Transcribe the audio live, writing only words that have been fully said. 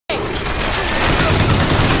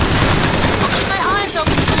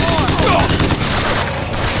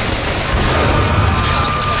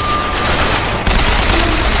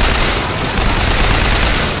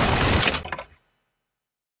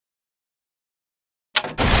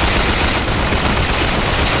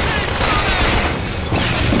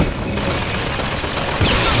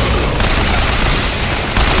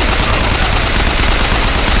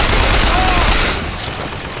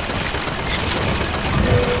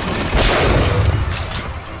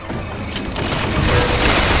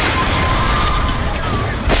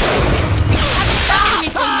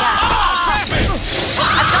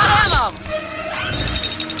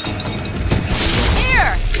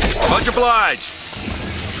obliged.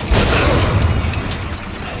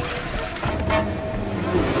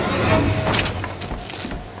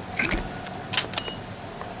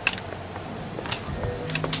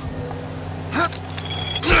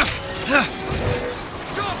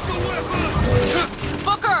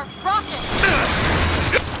 Booker, rocket!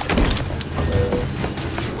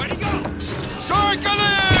 Where'd he go? Sorry,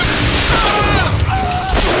 Kaleo!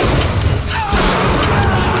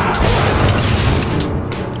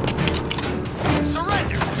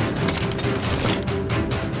 Surrender!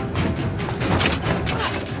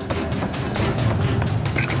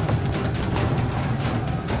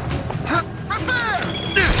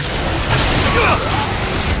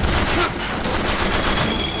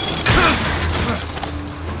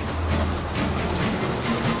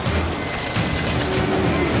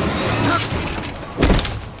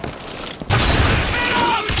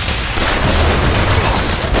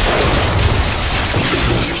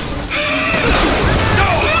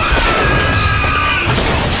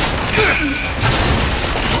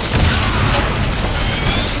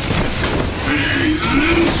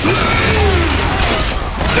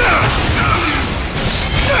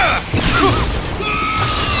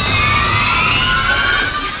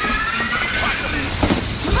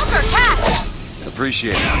 Booker, catch!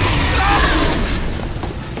 Appreciate it.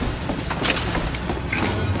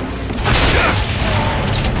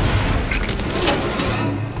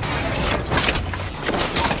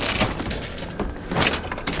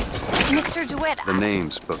 Mr. DeWitt, The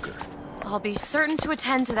name's Booker. I'll be certain to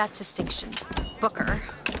attend to that distinction. Booker.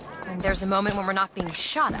 And there's a moment when we're not being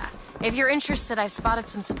shot at. If you're interested, I spotted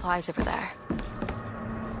some supplies over there.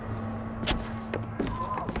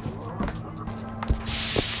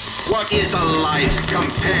 What is a life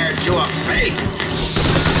compared to a fate?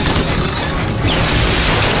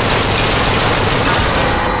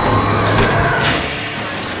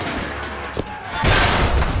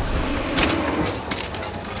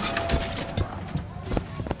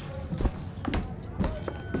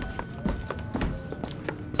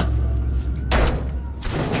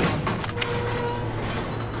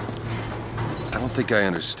 I don't think I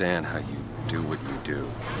understand how you do what you do.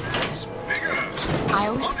 I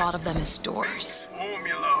always thought of them as doors.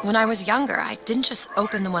 When I was younger, I didn't just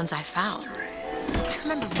open the ones I found. I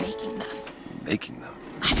remember making them. Making them?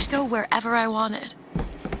 I could go wherever I wanted.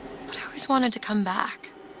 But I always wanted to come back.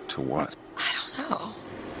 To what? I don't know.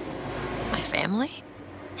 My family?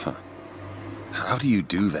 Huh. How do you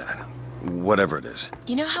do that? Whatever it is.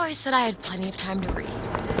 You know how I said I had plenty of time to read?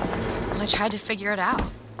 Well, I tried to figure it out.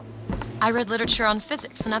 I read literature on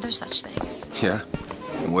physics and other such things. Yeah?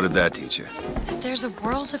 What did that teach you? That there's a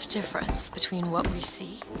world of difference between what we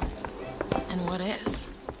see and what is.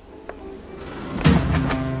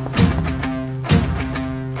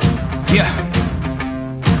 Yeah.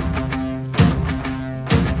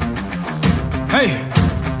 Hey.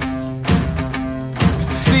 It's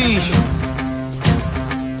the Seige.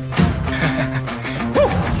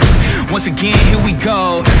 Woo. Once again, here we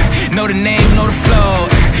go. Know the name, know the flow.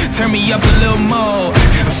 Turn me up a little more.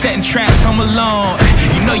 I'm setting traps, I'm alone.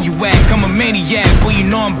 You know you whack, I'm a maniac. Boy, you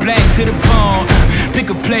know I'm black to the bone.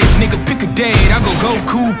 Pick a place, nigga, pick a date. I go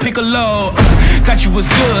cool, pick a low. Thought you was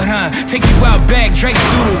good, huh? Take you out back, Drake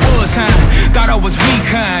through the woods, huh? Thought I was weak,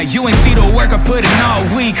 huh? You ain't see the work I put in all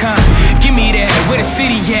week, huh? Give me that, where the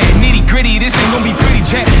city at? Nitty gritty, this ain't gonna be pretty,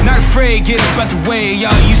 Jack. Not afraid, get up out the way.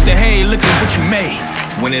 Y'all used to hate, look at what you made.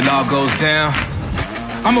 When it all goes down,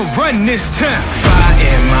 I'ma run this town. Fire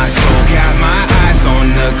in my soul, got my eyes on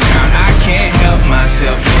the ground. I can't help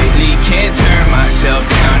myself lately, can't turn myself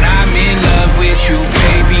down. I'm in love with you,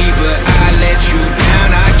 baby, but I let you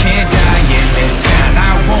down. I can't die in this town,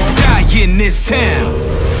 I won't die in this town.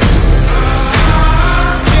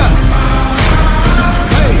 Yeah.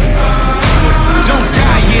 Hey. Don't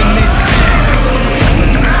die in this town.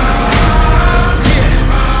 Yeah.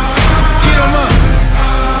 Get 'em up.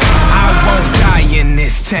 I won't die in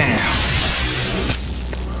this town.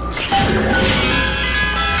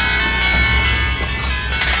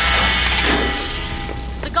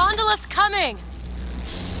 The gondola's coming!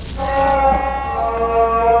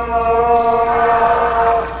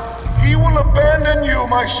 He will abandon you,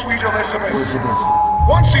 my sweet Elizabeth.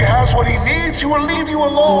 Once he has what he needs, he will leave you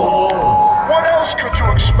alone. What else could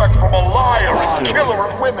you expect from a liar and killer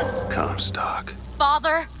of women? Comstock.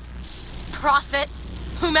 Father, prophet,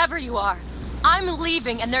 whomever you are, I'm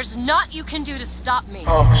leaving and there's naught you can do to stop me.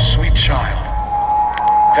 Oh, sweet child.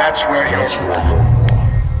 That's where you're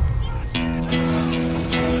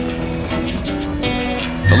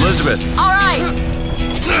Elizabeth! All right!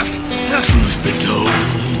 Truth be told,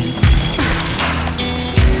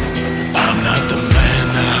 I'm not the man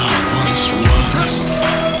I once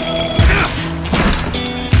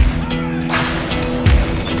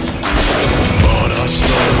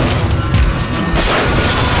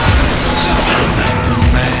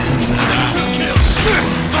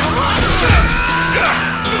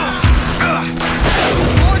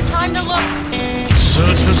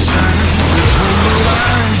a sign to toe the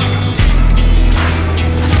line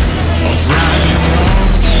of right and wrong.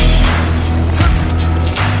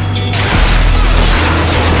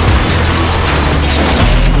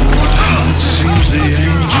 It seems the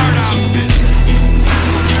angels are busy.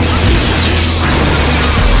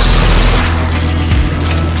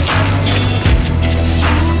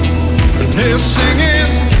 They're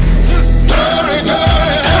singing, glory,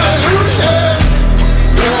 glory, hallelujah.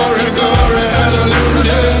 Glory, glory,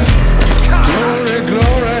 hallelujah. Glory,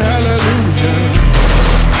 glory, hallelujah.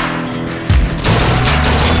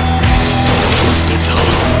 Truth be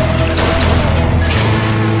told,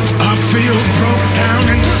 I feel broke down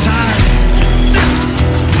inside.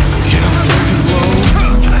 Yeah, look at woe.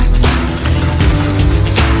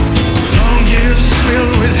 Long years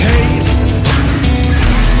filled with hate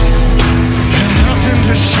and nothing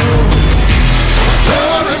to show.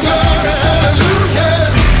 Glory, glory, hallelujah.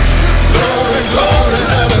 Glory, glory,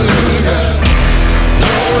 hallelujah.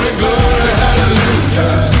 Glory, glory,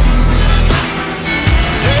 hallelujah.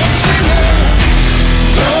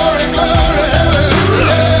 Glory, glory,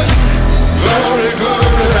 hallelujah. Glory,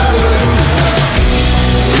 glory, hallelujah.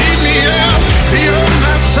 Lead me out beyond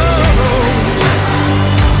my sorrow.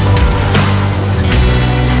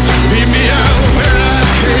 Lead me out where I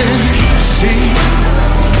can see.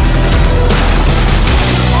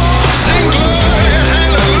 Sing glory,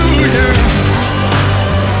 hallelujah.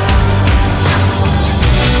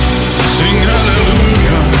 Sing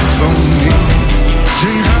hallelujah for me.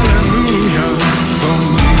 Sing hallelujah for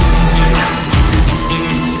me.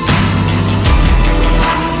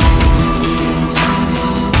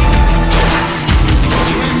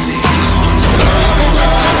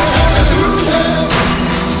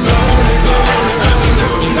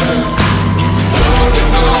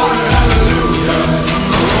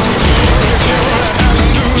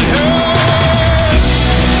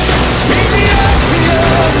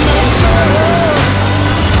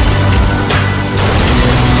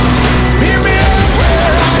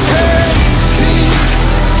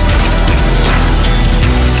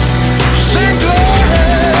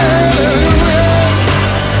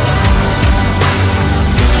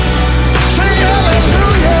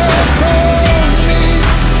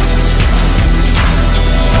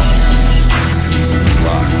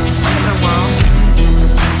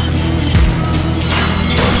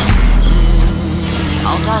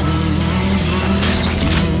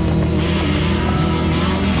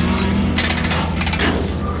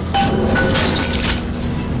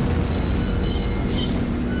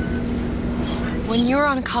 When you were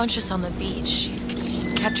unconscious on the beach,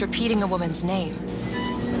 you kept repeating a woman's name.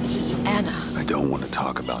 Anna. I don't want to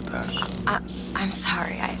talk about that. I'm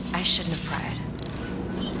sorry. I shouldn't have pried.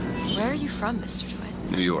 Where are you from, Mr.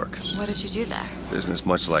 DeWitt? New York. What did you do there? Business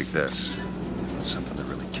much like this. Something that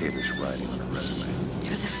really caters writing on a resume. It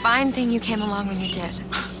was a fine thing you came along when you did.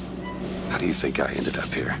 How do you think I ended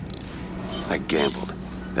up here? I gambled,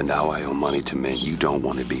 and now I owe money to men you don't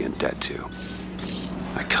want to be in debt to.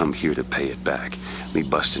 I come here to pay it back. Me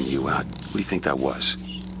busting you out, what do you think that was?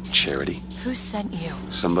 Charity? Who sent you?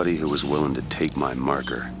 Somebody who was willing to take my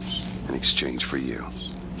marker in exchange for you.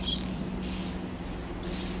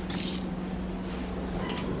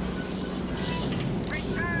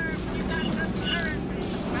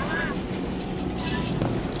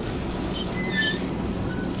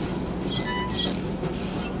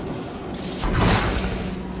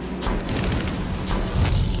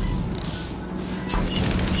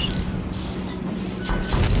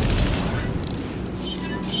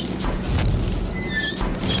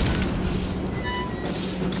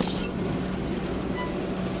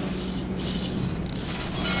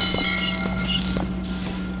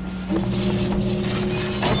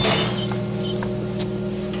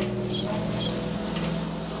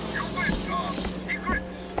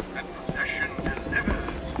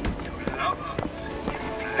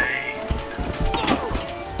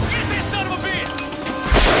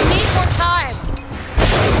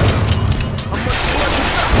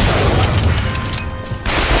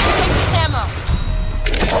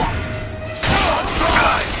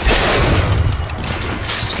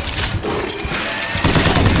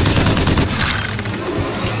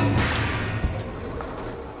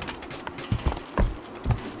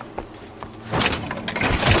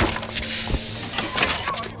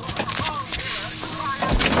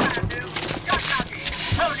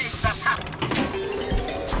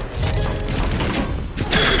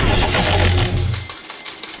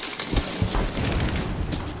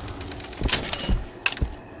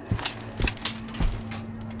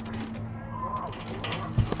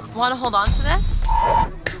 Want to hold on to this?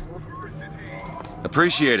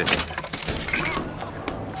 Appreciate it.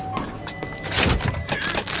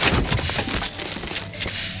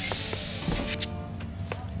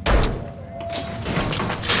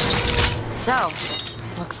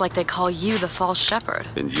 like they call you the false shepherd.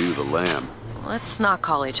 And you the lamb. Let's not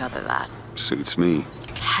call each other that. Suits me.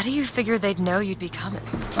 How do you figure they'd know you'd be coming?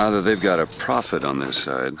 Either they've got a prophet on their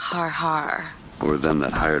side, Har har. or them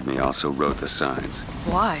that hired me also wrote the signs.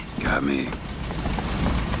 Why? Got me.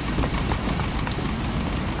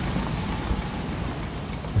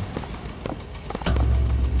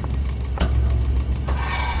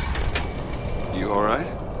 You all right?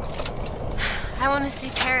 I want to see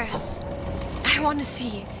Paris. I want to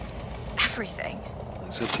see everything.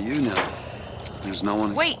 It's up to you now. There's no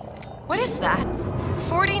one... Wait, what is that?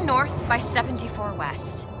 40 north by 74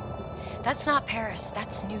 west. That's not Paris,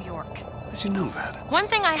 that's New York. How'd you know that? One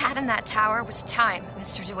thing I had in that tower was time,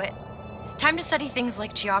 Mr. DeWitt. Time to study things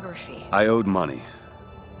like geography. I owed money.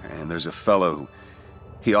 And there's a fellow who...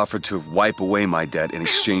 He offered to wipe away my debt in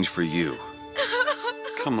exchange for you.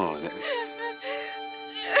 Come on.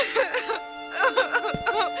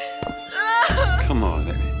 Come on.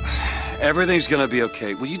 Everything's gonna be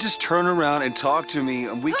okay. Will you just turn around and talk to me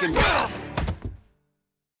and we can...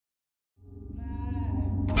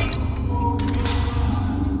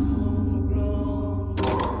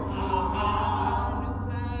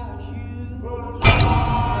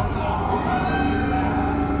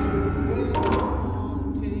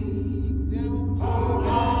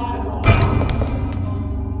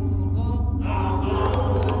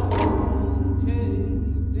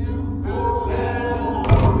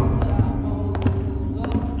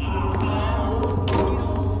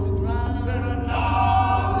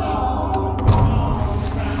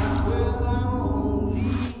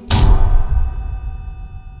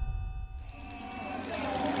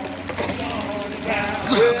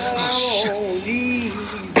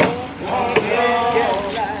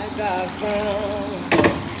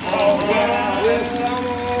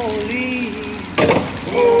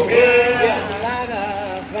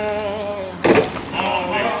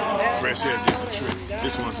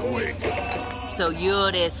 So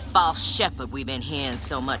you're this false shepherd we've been hearing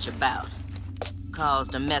so much about.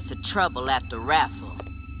 Caused a mess of trouble at the raffle.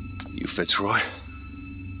 You Fitzroy?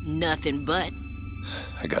 Nothing but.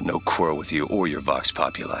 I got no quarrel with you or your Vox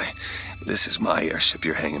Populi. This is my airship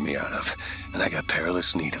you're hanging me out of, and I got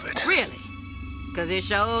perilous need of it. Really? Because it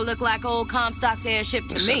sure look like old Comstock's airship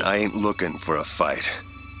to Listen, me. I ain't looking for a fight.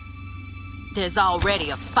 There's already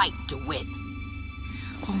a fight, DeWitt.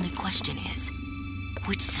 Only question is,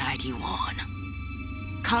 which side you on?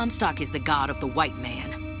 Comstock is the god of the white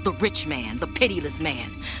man, the rich man, the pitiless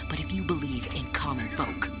man. But if you believe in common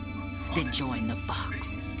folk, then join the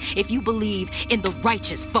Vox. If you believe in the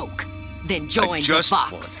righteous folk, then join the Vox.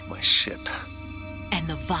 I just want my ship. And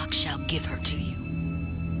the Vox shall give her to you.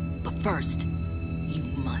 But first, you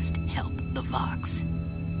must help the Vox.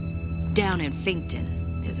 Down in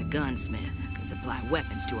Finkton, there's a gunsmith who can supply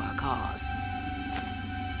weapons to our cause.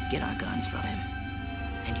 Get our guns from him,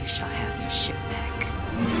 and you shall have your ship back.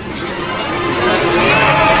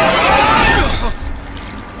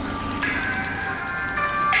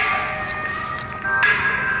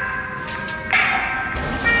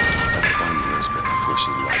 I'll find Elizabeth before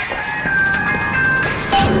she lights out.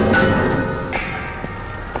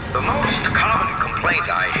 The most common complaint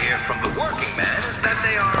I hear from the working man is that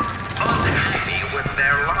they are unhappy with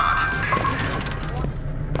their lot.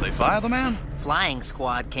 They fire the man? Flying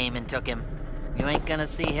squad came and took him. You ain't gonna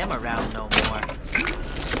see him around no more.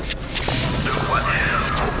 What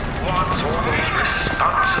else? Wants all those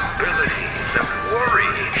responsibilities and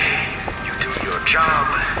worry. You do your job,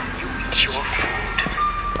 you eat your food,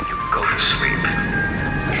 you go to sleep.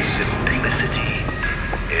 Simplicity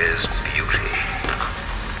is beauty.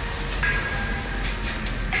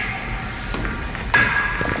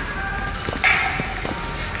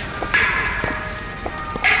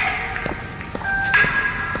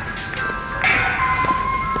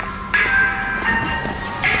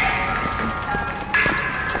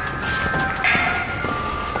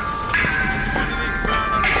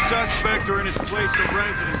 Suspect or in his place of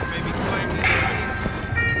residence may be claimed as evidence.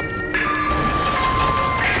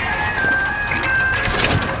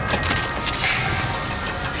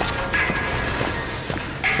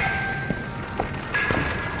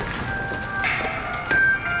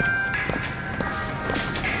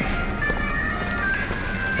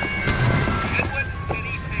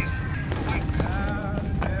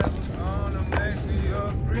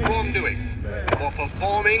 Who I'm doing? For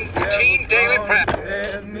performing routine daily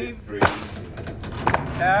practice.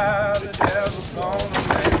 Now the devil's gonna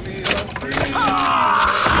make me a free.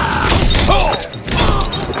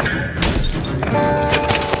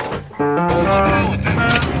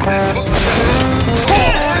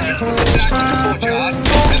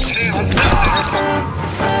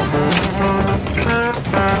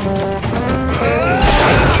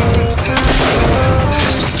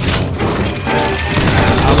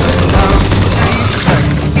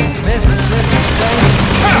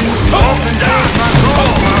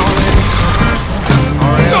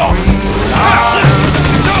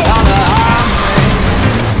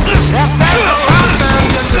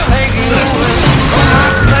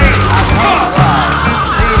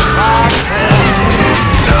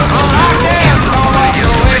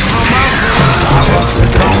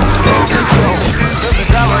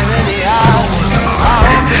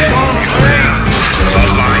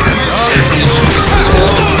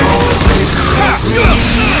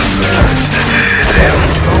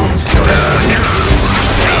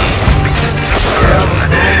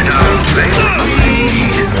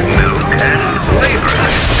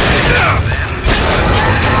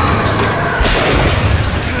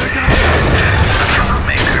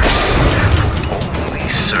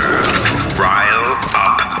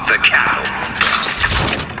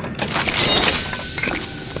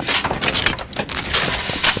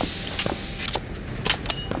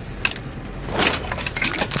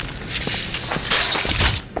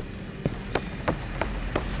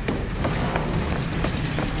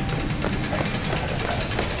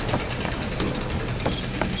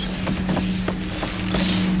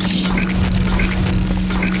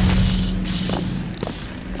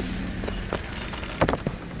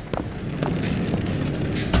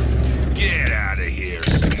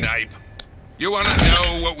 type. You wanna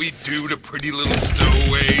know what we do to pretty little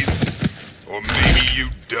stowaways? Or maybe you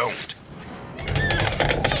don't.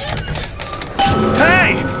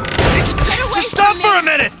 Hey! Just stop for a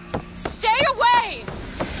minute! Stay away!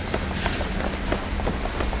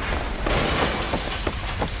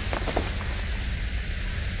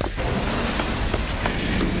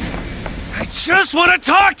 I just want to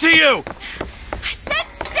talk to you! I said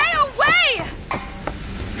stay away!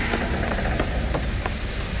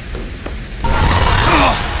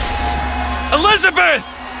 Elizabeth!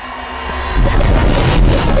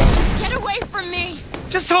 Get away from me!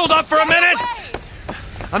 Just hold up for a minute! Away.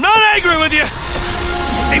 I'm not angry with you!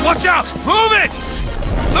 Hey, watch out! Move it!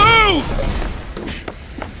 Move!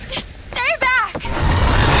 Just stay back!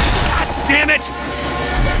 God damn it!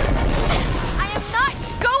 I am not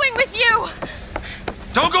going with you!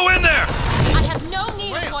 Don't go in there! I have no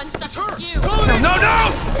need of one such as you! No, no,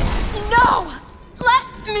 no! No! Let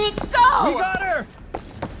me go! We got her!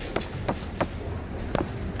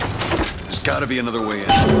 There's gotta be another way in.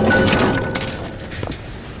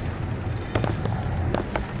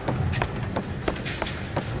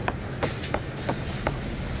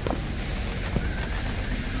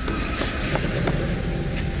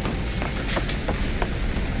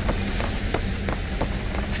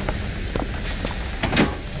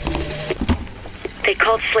 They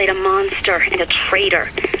called Slade a monster and a traitor.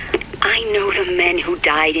 I know the men who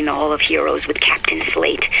died in the Hall of Heroes with Captain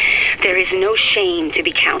Slate. There is no shame to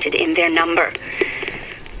be counted in their number.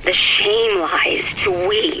 The shame lies to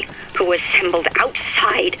we who assembled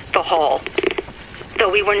outside the hall. Though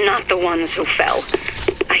we were not the ones who fell,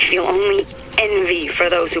 I feel only envy for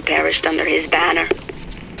those who perished under his banner.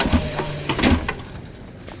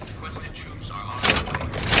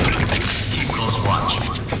 Keep close watch.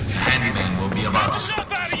 The handyman will be about to...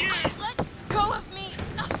 Let go of me!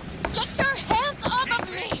 Get your hands off of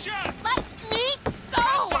me! Let me go!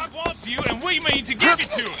 Comstock wants you, and we mean to give it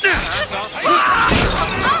to him.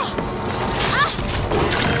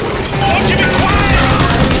 Won't you be quiet?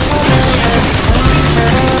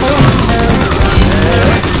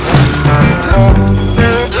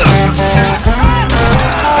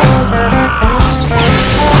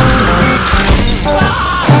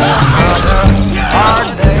 Hard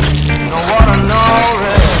day, know what I know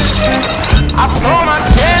already. I saw my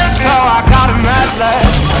chance, so I got him at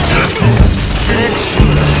last.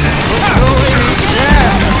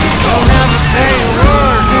 Don't never say a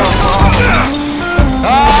word no more.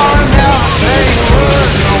 Oh, never say a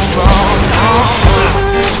word no more.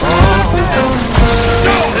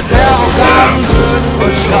 The devil got him good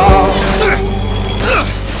for sure.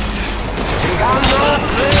 Got no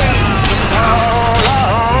place to call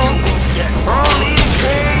home. All these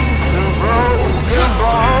chains and broken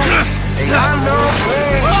bones. Ain't got no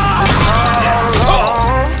place to call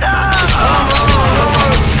home.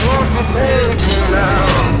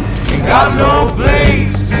 Ain't got no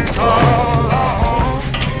place to call home.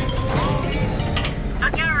 I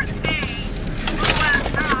guarantee we'll have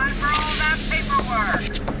time for all that paperwork.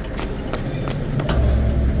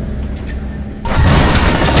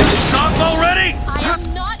 Stop already! I am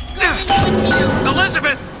not going with you!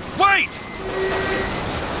 Elizabeth, wait!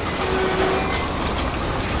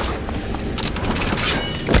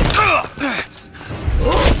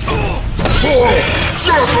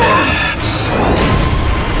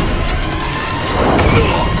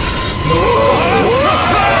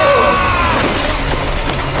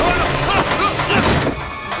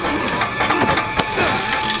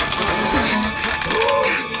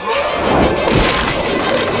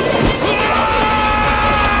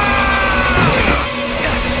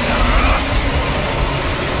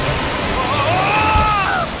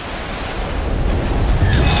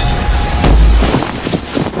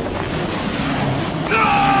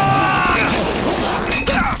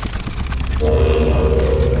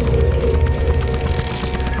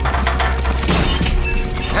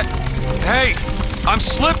 Hey, I'm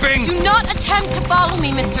slipping! Do not attempt to follow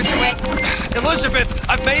me, Mr. DeWitt. Elizabeth,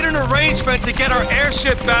 I've made an arrangement to get our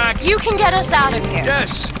airship back. You can get us out of here.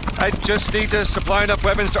 Yes, I just need to supply enough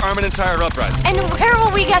weapons to arm an entire uprising. And where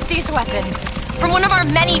will we get these weapons? From one of our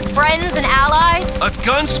many friends and allies? A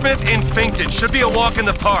gunsmith in Finkton should be a walk in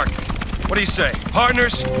the park. What do you say,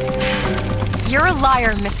 partners? You're a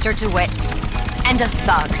liar, Mr. DeWitt. And a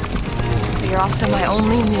thug. But you're also my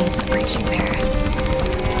only means of reaching Paris.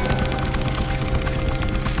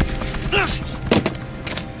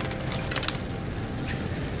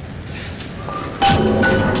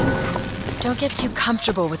 Don't get too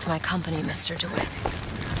comfortable with my company, Mr. DeWitt.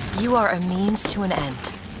 You are a means to an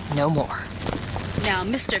end. No more. Now,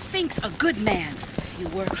 Mr. Fink's a good man. You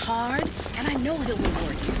work hard, and I know he'll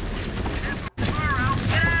reward you.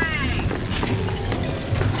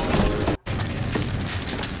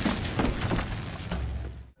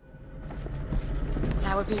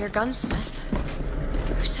 That would be your gunsmith.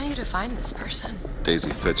 Who sent you to find this person? Daisy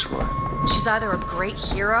Fitzroy. She's either a great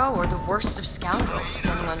hero or the worst of scoundrels,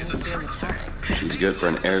 depending on who's doing the telling. She's good for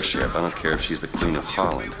an airship. I don't care if she's the Queen of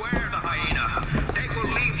Holland. They will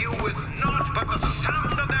leave you with naught but the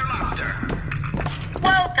sound of their laughter.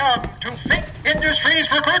 Welcome to Fink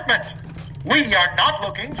Industries Recruitment. We are not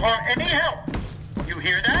looking for any help. You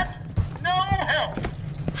hear that? No help.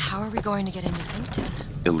 How are we going to get into Finkton?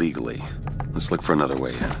 Illegally. Let's look for another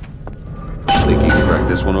way in. Think you can crack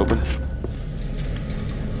this one open?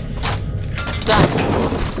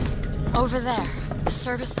 Done. Over there, the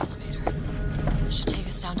service elevator. It should take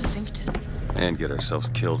us down to Finkton. And get ourselves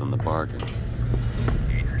killed in the bargain.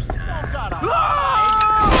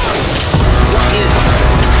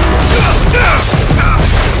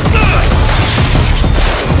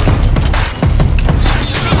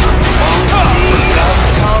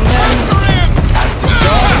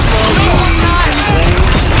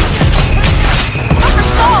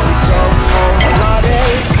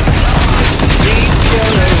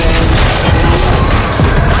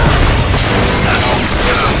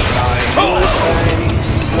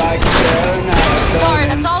 Sorry,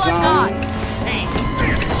 that's all I've got.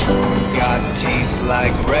 Got teeth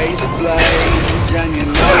like razor blades, and you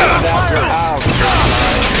know that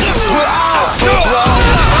we're out for blood.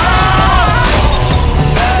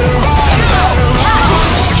 Better run,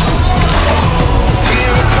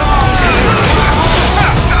 here it comes,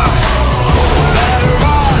 better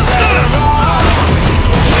run,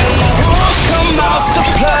 you'll come out to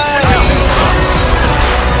play.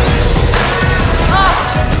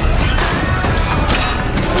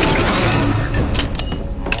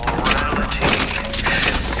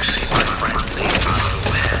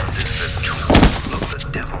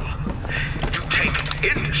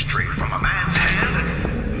 Industry from a man's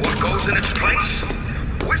hand. What goes in its place?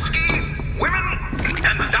 Whiskey, women,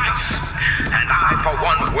 and dice. And I, for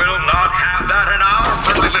one, will not have that in our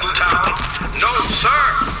friendly little town. No, sir,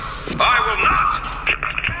 I will not.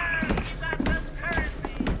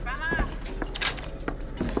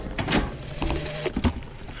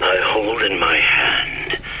 I hold in my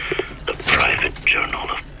hand the private journal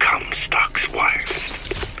of Comstock's wife.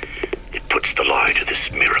 It puts the lie to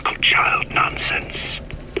this miracle child nonsense.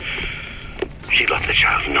 She loved the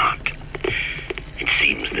child not. It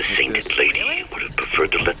seems the sainted lady would have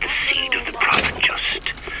preferred to let the seed of the prophet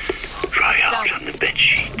just dry out on the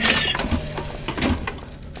bedsheets.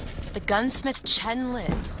 The gunsmith Chen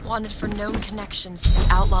Lin wanted for known connections to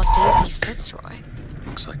the outlaw Daisy Fitzroy.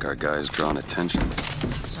 Looks like our guy's drawn attention.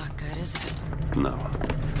 That's not good, is it? No.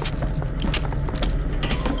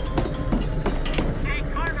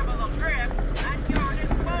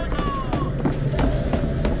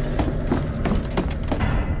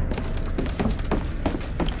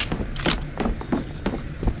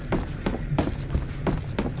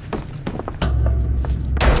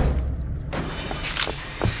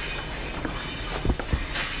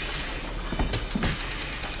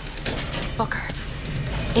 Booker.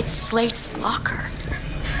 It's Slate's locker.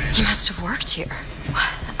 He must have worked here.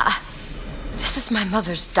 This is my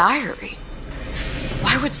mother's diary.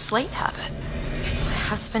 Why would Slate have it? My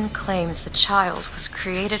husband claims the child was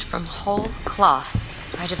created from whole cloth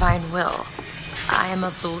by divine will. I am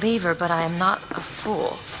a believer, but I am not a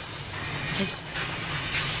fool. His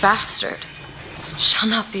bastard shall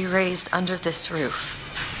not be raised under this roof.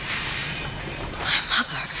 My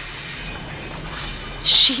mother.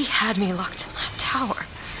 She had me locked in that tower.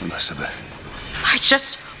 Elizabeth. I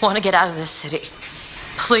just want to get out of this city.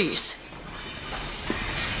 Please.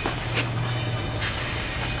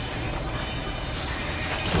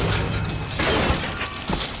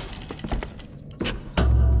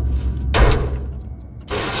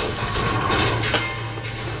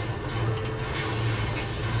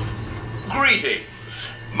 Greetings.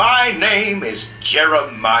 My name is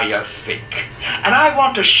Jeremiah Fink, and I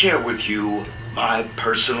want to share with you my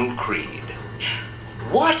personal creed.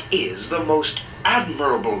 What is the most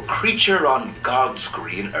admirable creature on God's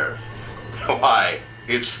green earth? Why,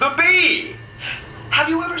 it's the bee. Have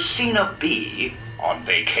you ever seen a bee on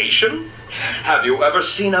vacation? Have you ever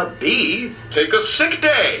seen a bee take a sick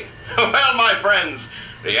day? Well, my friends,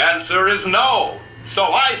 the answer is no. So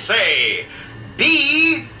I say,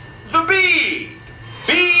 be the bee.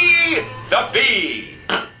 Be the bee.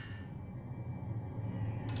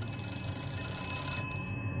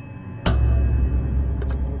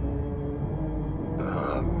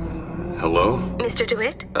 Hello? Mr.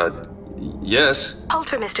 DeWitt? Yes? Hold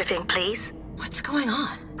for Mr. Fink, please. What's going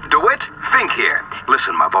on? DeWitt, Fink here.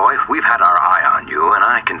 Listen, my boy, we've had our eye on you, and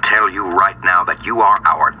I can tell you right now that you are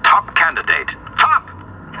our top candidate. Top!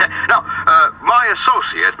 Now, my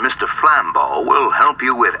associate, Mr. Flambeau, will help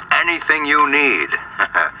you with anything you need.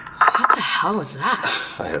 What the hell was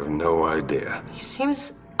that? I have no idea. He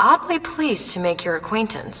seems oddly pleased to make your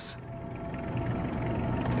acquaintance.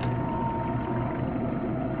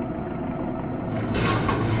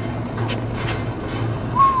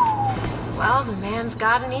 Well, the man's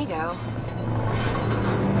got an ego.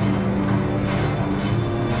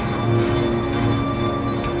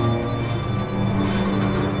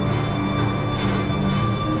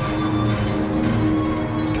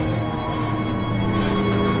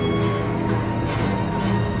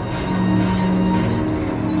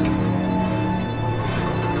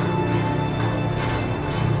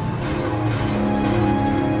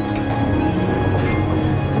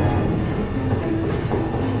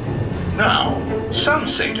 Some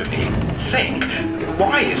say to me, Fink,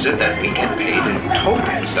 why is it that we get paid in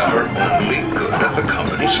tokens that are only good at the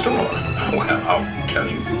company store? Well, I'll tell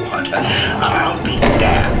you what, I'll be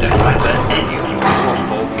damned if I let any of you poor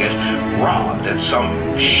folk get robbed at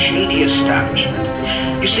some shady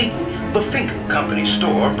establishment. You see, the Fink Company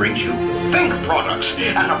store brings you Fink products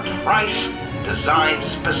at a price designed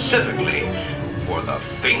specifically for the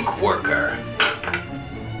Fink worker.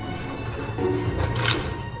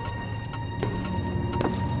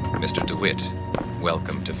 Mr. DeWitt,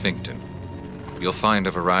 welcome to Finkton. You'll find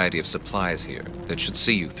a variety of supplies here that should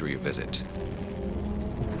see you through your visit.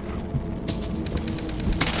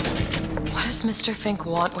 What does Mr. Fink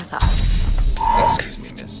want with us? Excuse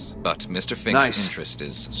me, miss, but Mr. Fink's interest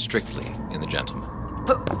is strictly in the gentleman.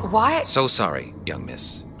 But why? So sorry, young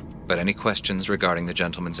miss, but any questions regarding the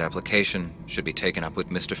gentleman's application should be taken up with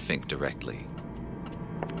Mr. Fink directly.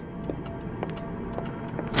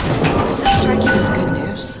 Does this strike you as good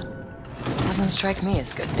news? Doesn't strike me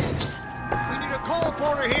as good news. We need a coal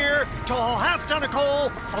porter here to haul half ton of coal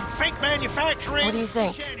from Fink Manufacturing. What do you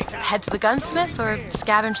think? Head to the gunsmith or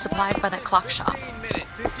scavenge supplies by that clock shop?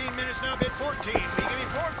 15 minutes now, bid 14. We give me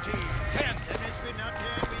 14. 10. 10 minutes bid now, 10.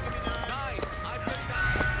 We give me 9. 9. I bid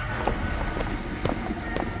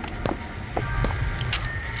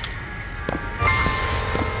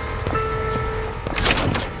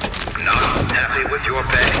 9. Not happy with your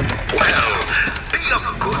pay? Well, be of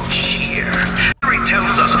good cheer. He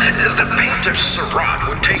tells us the painter Surratt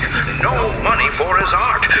would take no money for his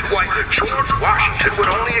art. Why, George Washington would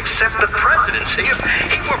only accept the presidency if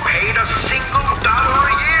he were paid $1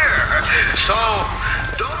 a year. So,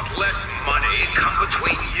 don't let money come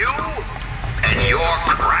between you and your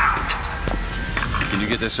craft. Can you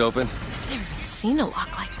get this open? I've never even seen a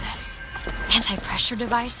lock like this. Anti-pressure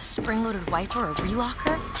device, a spring-loaded wiper, a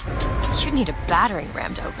relocker? You'd need a battering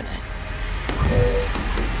ram to open it.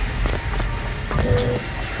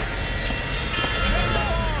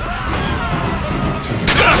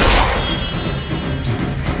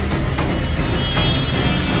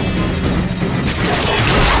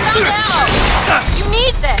 Calm down! You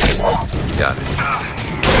need this! Got it.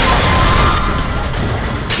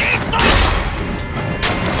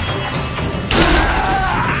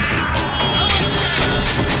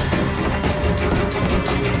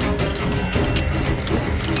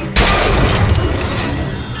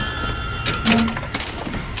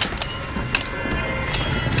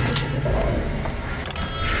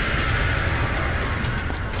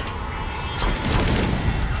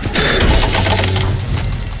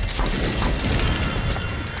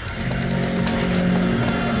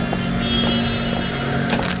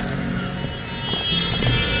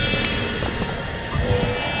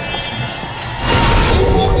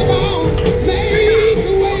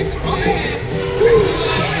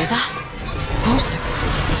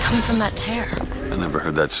 That tear. I never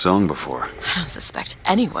heard that song before. I don't suspect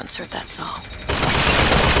anyone's heard that song.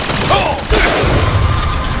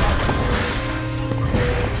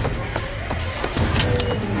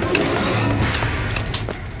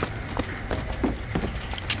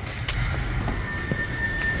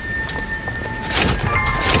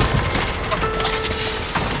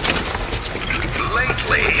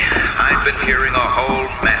 Lately, I've been hearing a whole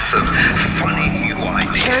mess of funny new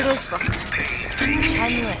ideas. Here it is, Booker.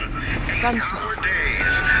 Chen Lin. Gunsmith.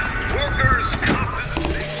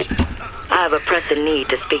 I have a pressing need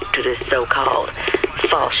to speak to this so-called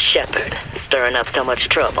false shepherd, stirring up so much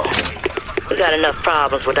trouble. We got enough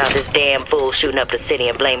problems without this damn fool shooting up the city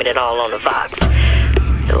and blaming it all on the Vox.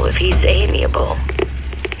 Though if he's amiable,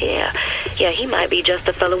 yeah, he might be just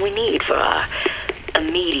the fellow we need for our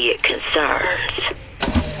immediate concerns.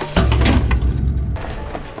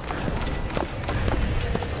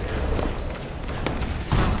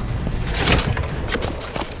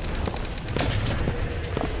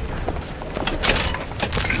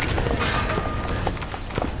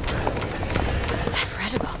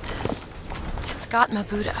 Gautama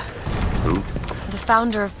Buddha. Who? The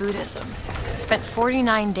founder of Buddhism. Spent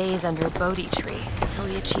 49 days under a Bodhi tree until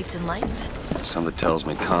he achieved enlightenment. Something tells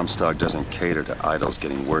me Comstock doesn't cater to idols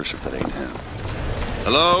getting worshipped that ain't him.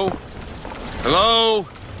 Hello? Hello?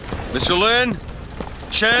 Mr. Lin?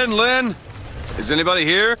 Chen, Lin? Is anybody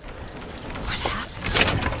here? What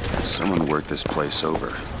happened? Someone worked this place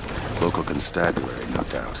over. Local constabulary, no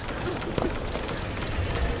doubt.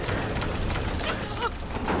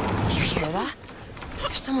 Do you hear that?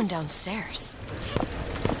 There's someone downstairs.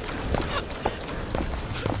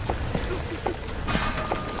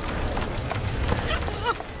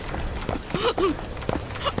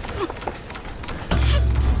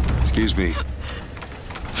 Excuse me.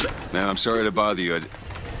 Ma'am, I'm sorry to bother you.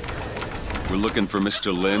 We're looking for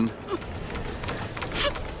Mr. Lin.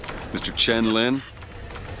 Mr. Chen Lin?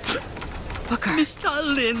 Booker. Mr.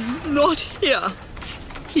 Lin, not here.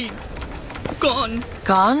 He gone.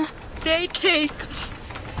 Gone? They take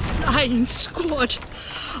flying squad.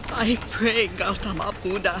 I pray, Gautama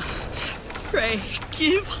Buddha. Pray,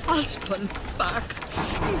 give husband back.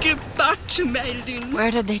 Give back to my Lin. Where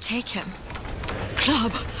did they take him?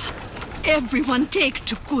 Club. Everyone take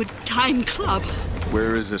to Good Time Club.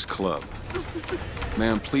 Where is this club?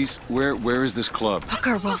 Ma'am, please, where is this club?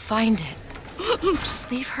 Booker, we'll find it.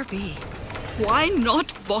 Just leave her be. Why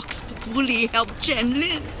not Vox Populi help Chen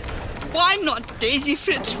Lin? Why not Daisy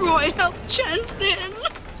Fitzroy help Chen Lin?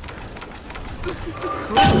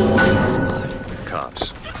 Who is the flying squad?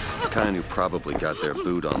 Cops. The kind who probably got their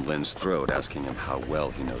boot on Lin's throat asking him how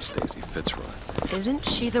well he knows Daisy Fitzroy. Isn't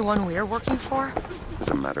she the one we're working for? As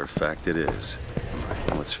a matter of fact, it is. All right,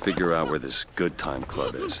 now let's figure out where this Good Time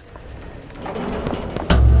Club is.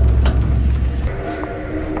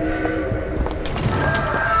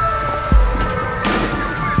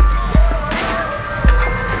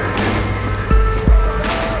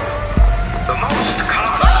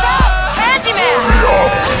 Watch out! Candyman!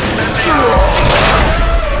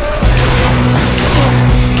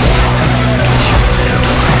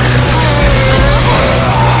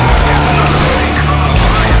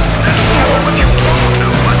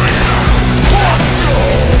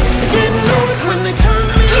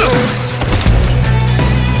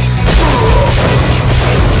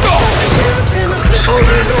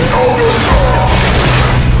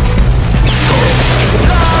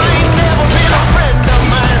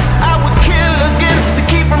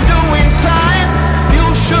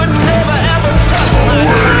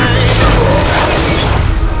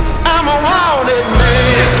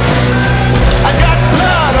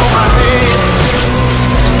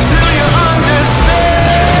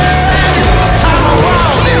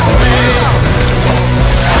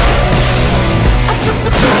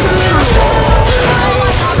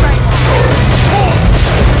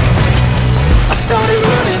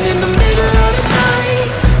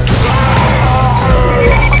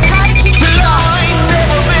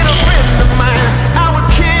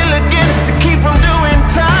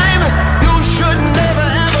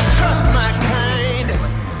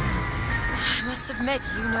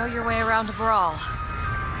 You know your way around a brawl.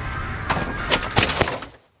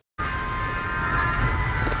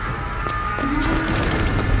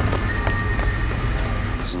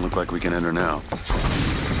 Doesn't look like we can enter now.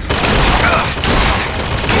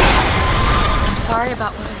 I'm sorry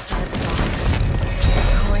about what I said at the docks.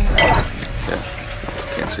 Going around.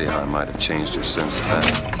 Yeah. Can't see how I might have changed her since that.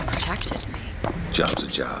 You protected me. Job's a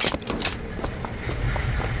job.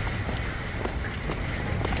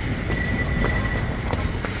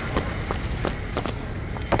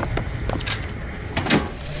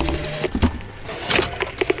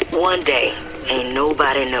 One day, ain't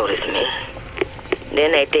nobody noticed me.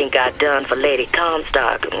 Then they think I done for Lady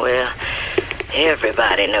Comstock, and well,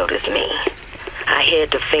 everybody noticed me. I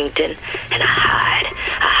head to Finkton, and I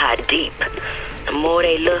hide deep. The more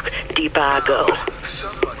they look, deeper I go.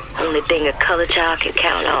 Only thing a color child can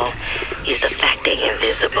count on is the fact they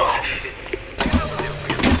invisible.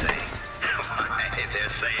 They're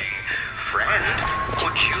saying, friend,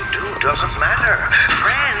 what you do doesn't matter.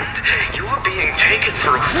 Friend, you are being taken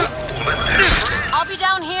for a fool. I'll be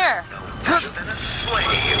down here. No better than a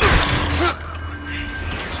slave.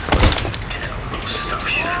 Tell those stuff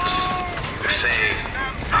shits. You say,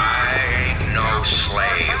 I ain't no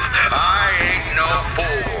slave. I ain't no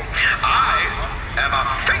fool. I am a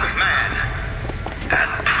fake man. And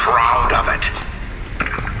proud of it.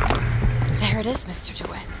 There it is, Mr.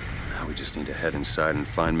 DeWitt. Now we just need to head inside and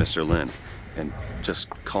find Mr. Lin. And just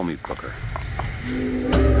call me Booker.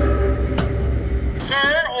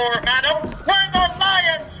 Sir or madam, where the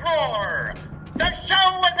lions roar! The show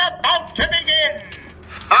is about to begin!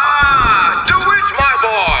 Ah, DeWitt, my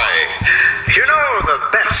boy! You know,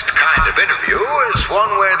 interview is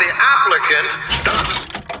one where the applicant...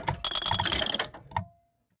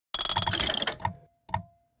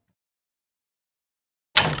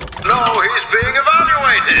 No, he's being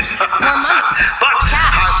evaluated. But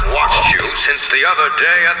I've watched you since the other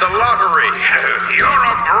day at the lottery. You're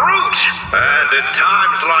a brute. And in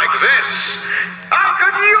times like this, I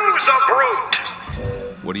could use a brute.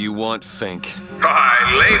 What do you want, Fink?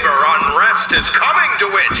 Labor unrest is coming to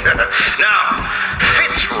it. Now,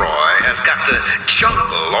 Fitzroy has got the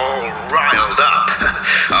jungle all riled up.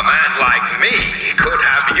 A man like me could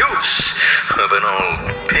have use of an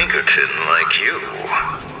old Pinkerton like you.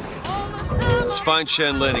 Let's find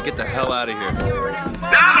Shenlin and get the hell out of here.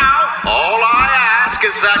 Now, all I ask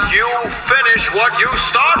is that you finish what you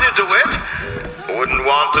started to it. Wouldn't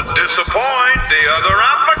want to disappoint the other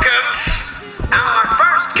applicants. Our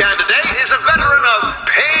first candidate is a veteran of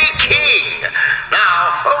Peking.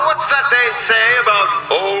 Now, what's that they say about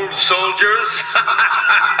old soldiers?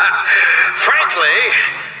 Frankly,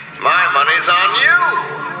 my money's on you.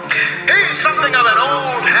 He's something of an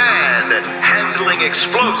old hand at handling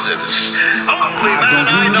explosives. Only man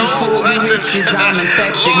I know who hasn't lost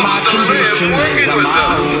a limb working with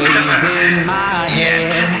them.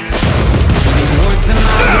 Yet.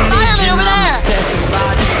 Fireman over there!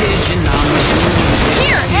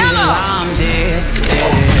 Here, ammo! I'm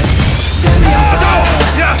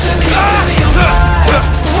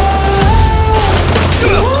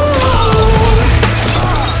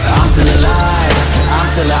still alive. I'm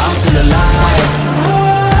still alive.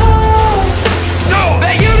 No!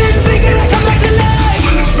 Bet you didn't think that I'd come back to life.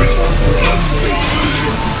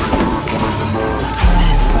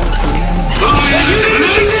 Bet you didn't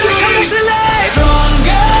think that I'd come back to life.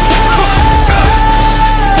 Longer.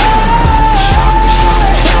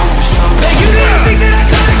 Bet you didn't think that I'd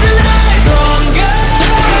come back to life. Longer.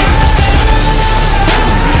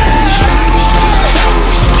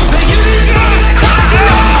 Bet you didn't think that I'd come back to life.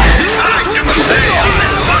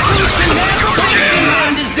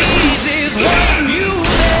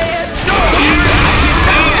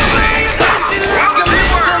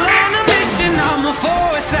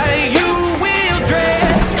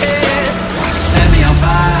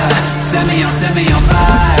 Set me on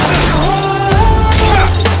fire.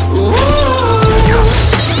 Ooh.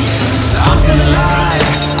 I'm still alive.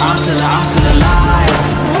 I'm still alive.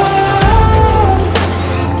 Ooh.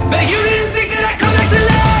 But you didn't think that I'd come back to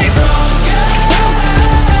life.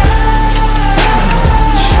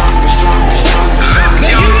 But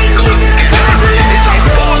you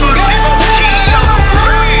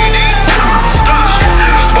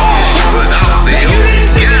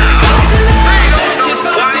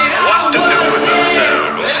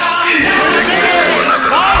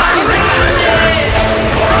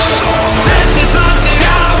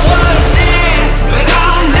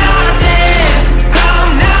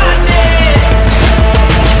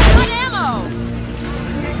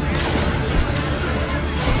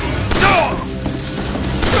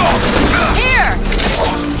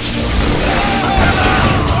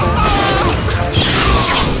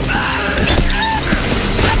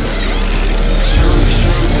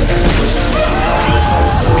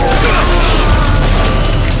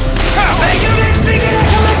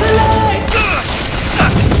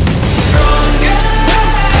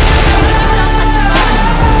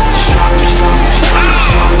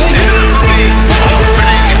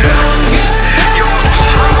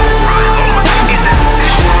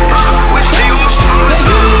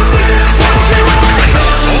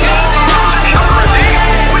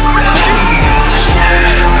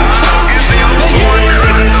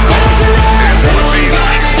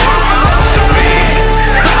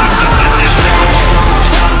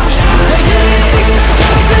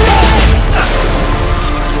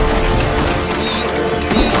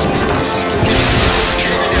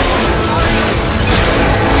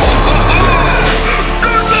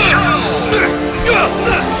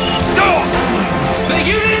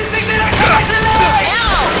didn't think that I'd come back to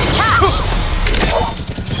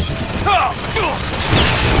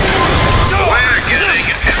life.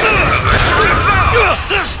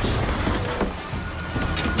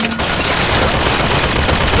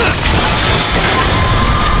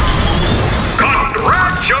 Without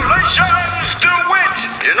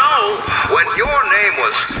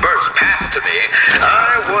the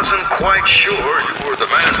old quite sure you were the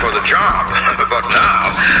man for the job, but now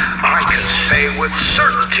I can say with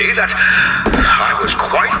certainty that I was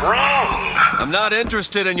quite wrong. I'm not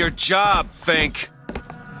interested in your job, Fink.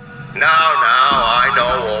 Now, I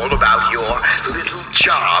know all about your little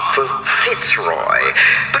job for Fitzroy.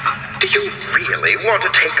 But do you really want to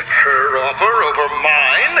take her offer over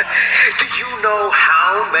mine? Do you know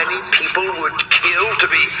how many people would kill to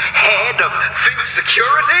be head of Fink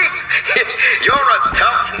Security? You're a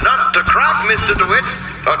tough nut to crack, Mr. DeWitt.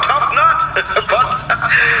 A tough nut. But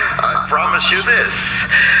I promise you this.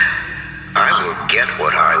 I will get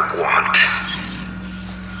what I want.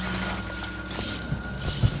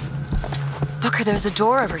 Booker, there's a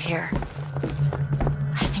door over here.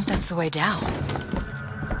 I think that's the way down.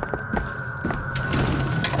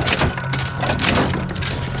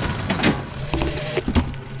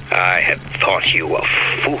 I had thought you a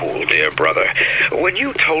fool, dear brother, when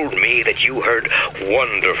you told me that you heard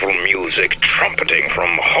wonderful music trumpeting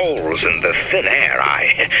from holes in the thin air.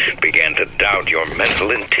 I began to doubt your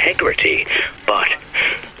mental integrity. But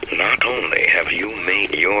not only have you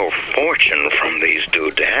made your fortune from these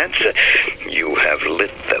doodads, you have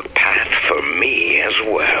lit the path for me as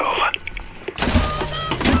well.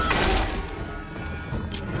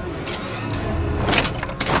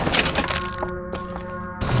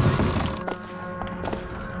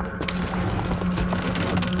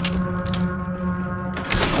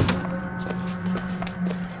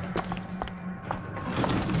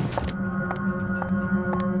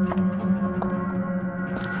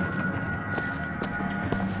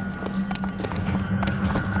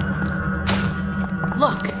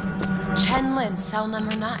 Look, Chen-Lin, cell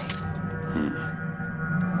number 9.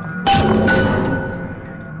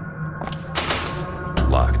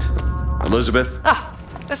 Locked. Elizabeth? Oh,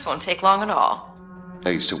 this won't take long at all. I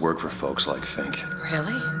used to work for folks like Fink.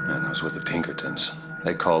 Really? And I was with the Pinkertons.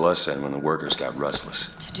 They call us in when the workers got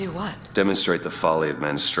restless. To do what? Demonstrate the folly of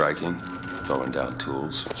men striking, throwing down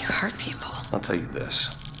tools. You hurt people. I'll tell you this.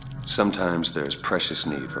 Sometimes there's precious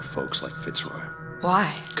need for folks like Fitzroy.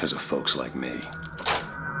 Why? Because of folks like me.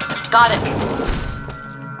 Got it.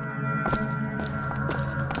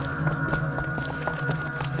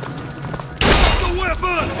 The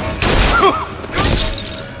weapon!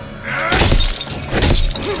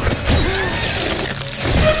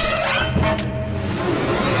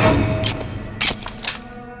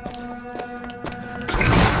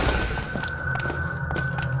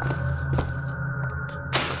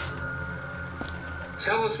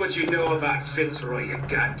 Tell us what you know about Fitzroy, you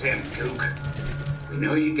goddamn kook. We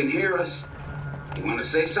know you can hear us. You want to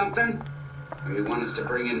say something? Or you want us to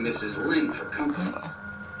bring in Mrs. Lin for company?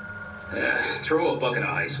 Throw a bucket of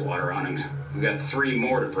ice water on him. We got 3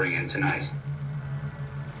 more to bring in tonight.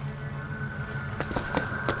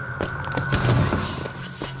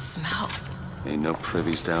 What's that smell? Ain't no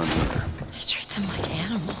privies down here. They treat them like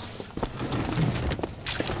animals.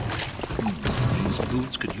 These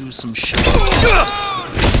boots could use some shit.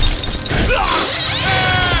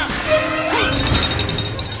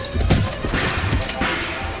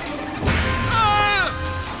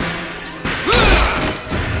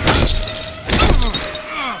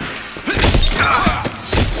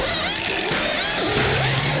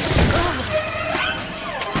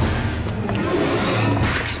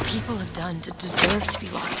 To deserve to be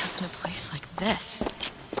locked up in a place like this.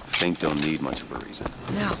 Fink don't need much of a reason.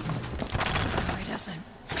 No. No, he doesn't.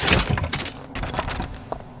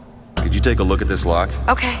 Could you take a look at this lock?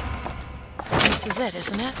 Okay. This is it,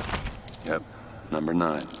 isn't it? Yep. Number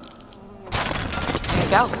 9. Here you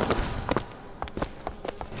go.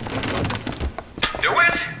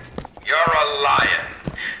 DeWitt, you're a lion.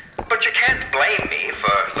 But you can't blame me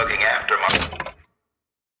for looking after my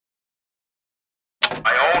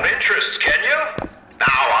own interests, can you? Now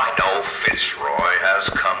I know Fitzroy has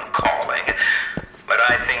come calling, but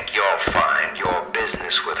I think you'll find your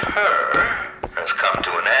business with her has come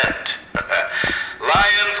to an end.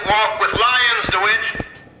 Lions walk with lions, DeWitt,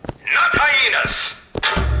 not hyenas.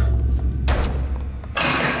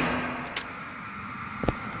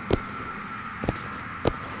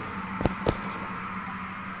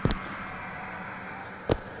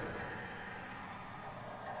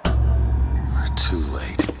 Too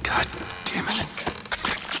late. God damn it.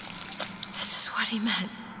 This is what he meant.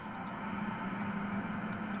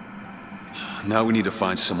 Now we need to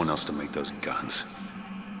find someone else to make those guns.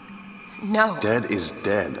 No. Dead is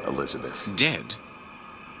dead, Elizabeth. Dead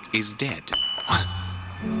is dead. What?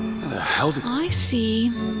 Where the hell did... I see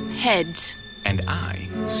heads. And I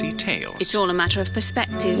see tails. It's all a matter of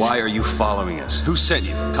perspective. Why are you following us? Who sent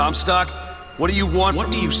you? Comstock? What do you want? What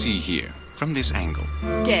do you see here, from this angle?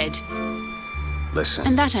 Dead. Listen.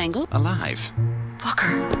 And that angle? Alive.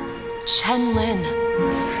 Booker. Chen-Lin.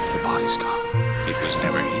 The body's gone. It was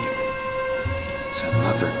never here. It's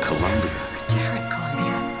another Columbia. A different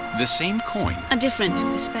Columbia. The same coin. A different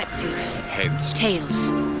perspective. Heads. Tails.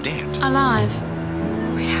 Dead. Alive.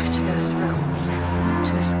 We have to go through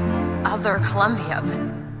to this other Columbia, but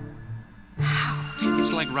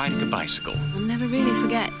It's like riding a bicycle. One never really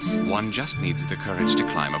forgets. One just needs the courage to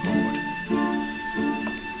climb aboard.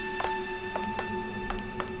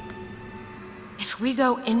 if we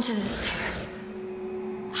go into this tear,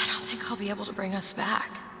 I don't think I'll be able to bring us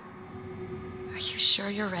back. Are you sure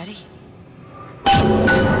you're ready?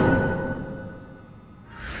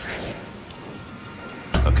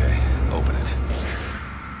 Okay, open it.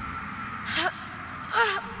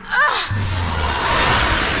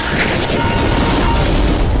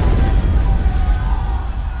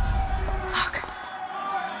 Look,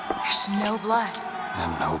 there's no blood.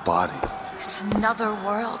 And no body. It's another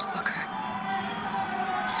world, Booker.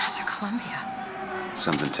 Another Columbia.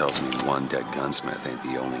 Something tells me one dead gunsmith ain't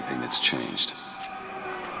the only thing that's changed.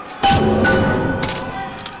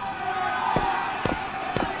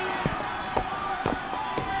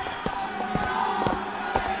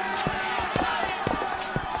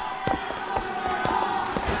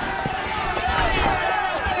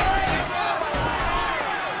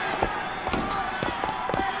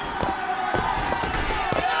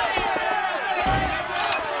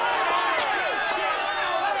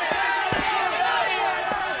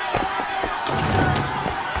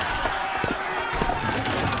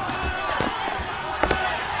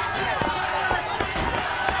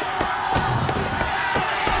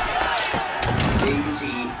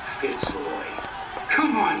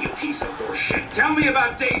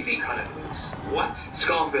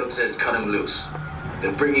 Says cut him loose.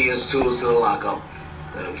 They're bringing his tools to the lockup.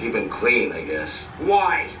 That'll keep him clean, I guess.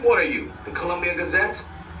 Why? What are you, the Columbia Gazette?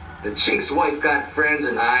 The chink's wife got friends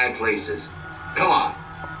in high places. Come on.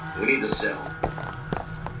 We need to sell.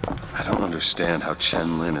 I don't understand how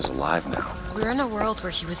Chen Lin is alive now. We're in a world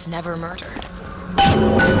where he was never murdered.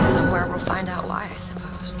 Somewhere we'll find out why, I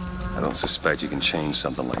suppose. I don't suspect you can change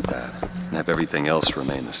something like that and have everything else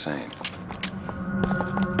remain the same.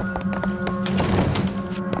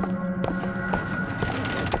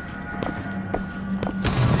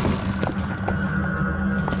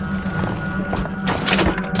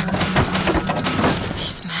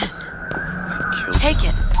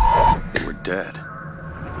 Dead.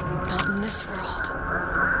 Not in this world.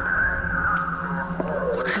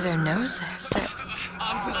 Look at their noses.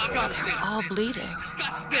 I'm disgusted. They're all bleeding.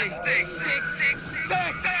 Disgusting.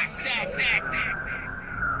 Sick.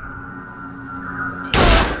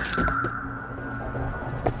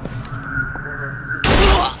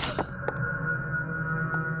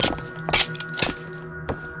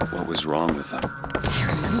 What was wrong with them? They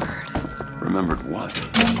remembered. Remembered what?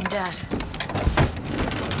 Being dead.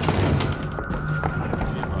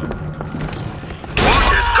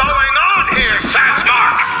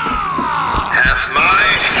 As my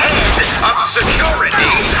head of security,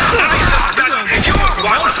 I suspect you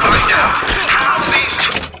want to find out how these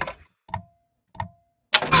two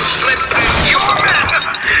slipped past your men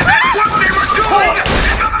and what they were doing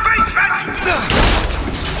in the basement!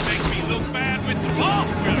 Make me look bad with the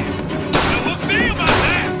boss, Willie. And we'll see about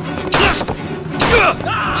that.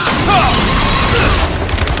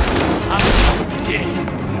 I'm dead.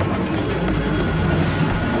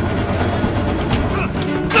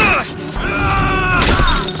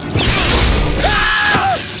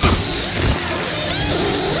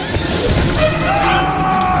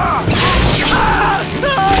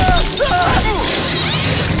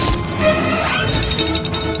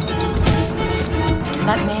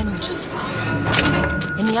 That man we just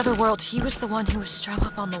fought. In the other world, he was the one who was strung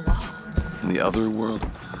up on the wall. In the other world?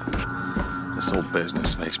 This whole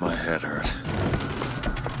business makes my head hurt.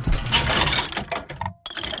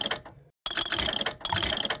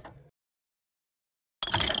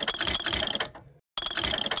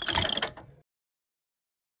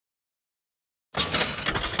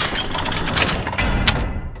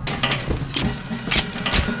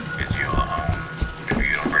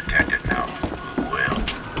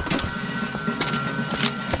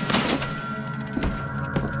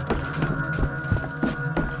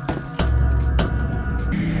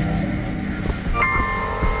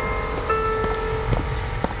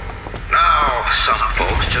 Some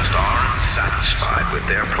folks just aren't satisfied with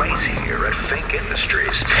their place here at Fink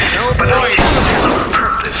Industries. But I think there's a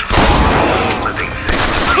purpose for all living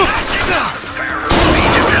things. Pharaoh of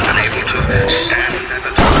Egypt isn't able to stand at the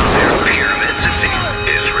top of their pyramids if the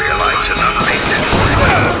Israelites had not made them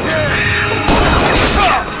bricks.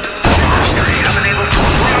 Industry isn't able to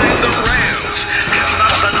ride the rails if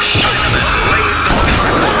none of the Chinamen laid the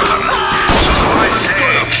track for them. So I say,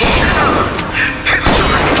 shut up!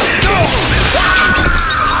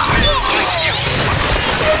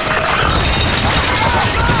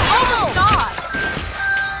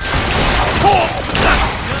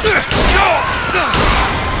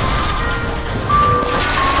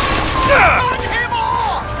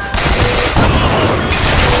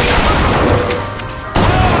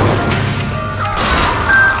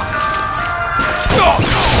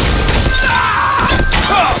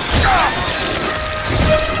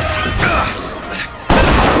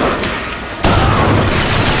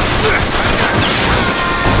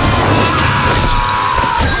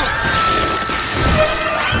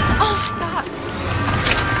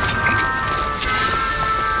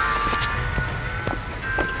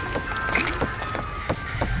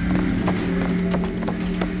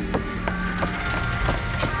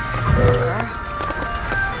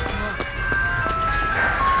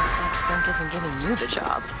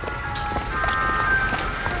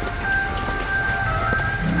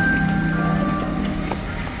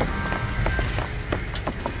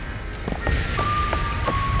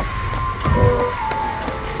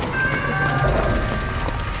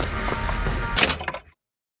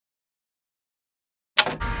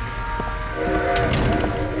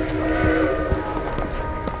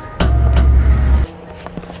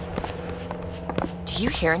 Do you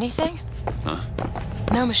hear anything? Huh?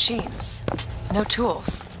 No machines. No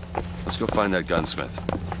tools. Let's go find that gunsmith.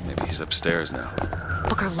 Maybe he's upstairs now.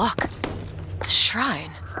 Booker, look. The shrine.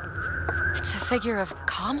 It's a figure of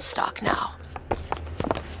Comstock now.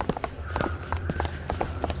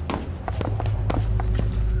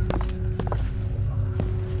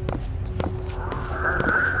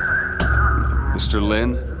 Mr.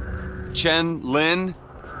 Lin? Chen Lin?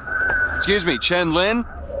 Excuse me, Chen Lin?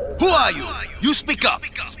 Who are you? You speak up!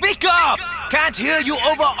 Speak up! Can't hear you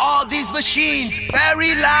over all these machines!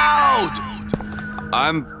 Very loud!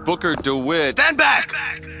 I'm Booker DeWitt. Stand back!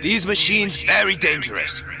 These machines very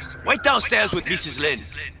dangerous. Wait downstairs with Mrs.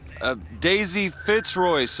 Lin. Daisy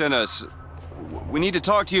Fitzroy sent us. We need to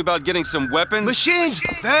talk to you about getting some weapons. Machines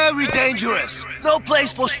very dangerous. No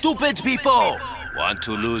place for stupid people. Want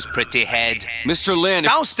to lose pretty head? Mr. Lin.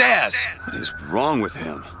 Downstairs! What is wrong with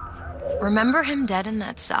him? Remember him dead in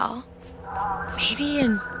that cell? Maybe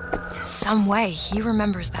in some way he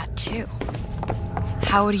remembers that too.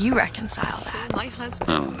 How would you reconcile that? My husband.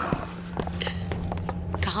 I don't know.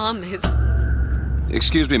 Com is...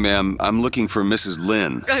 Excuse me, ma'am. I'm looking for Mrs.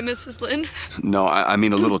 Lin. I'm Mrs. Lin. No, I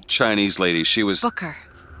mean a little Chinese lady. She was... Booker,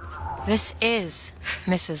 this is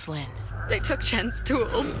Mrs. Lin. They took Chen's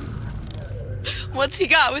tools. What's he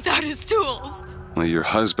got without his tools? Well, your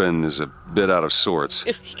husband is a bit out of sorts.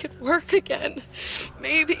 If he could work again,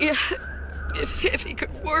 maybe... If he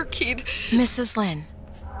could work, he'd... Mrs. Lin,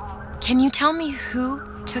 can you tell me who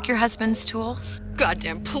took your husband's tools?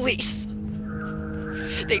 Goddamn police.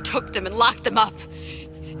 They took them and locked them up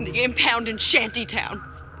in the impound in Shantytown.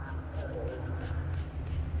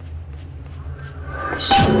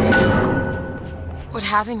 Would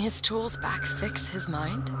having his tools back fix his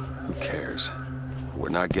mind? Who cares? We're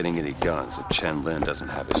not getting any guns if Chen Lin doesn't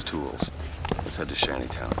have his tools. Let's head to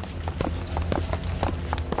Shantytown.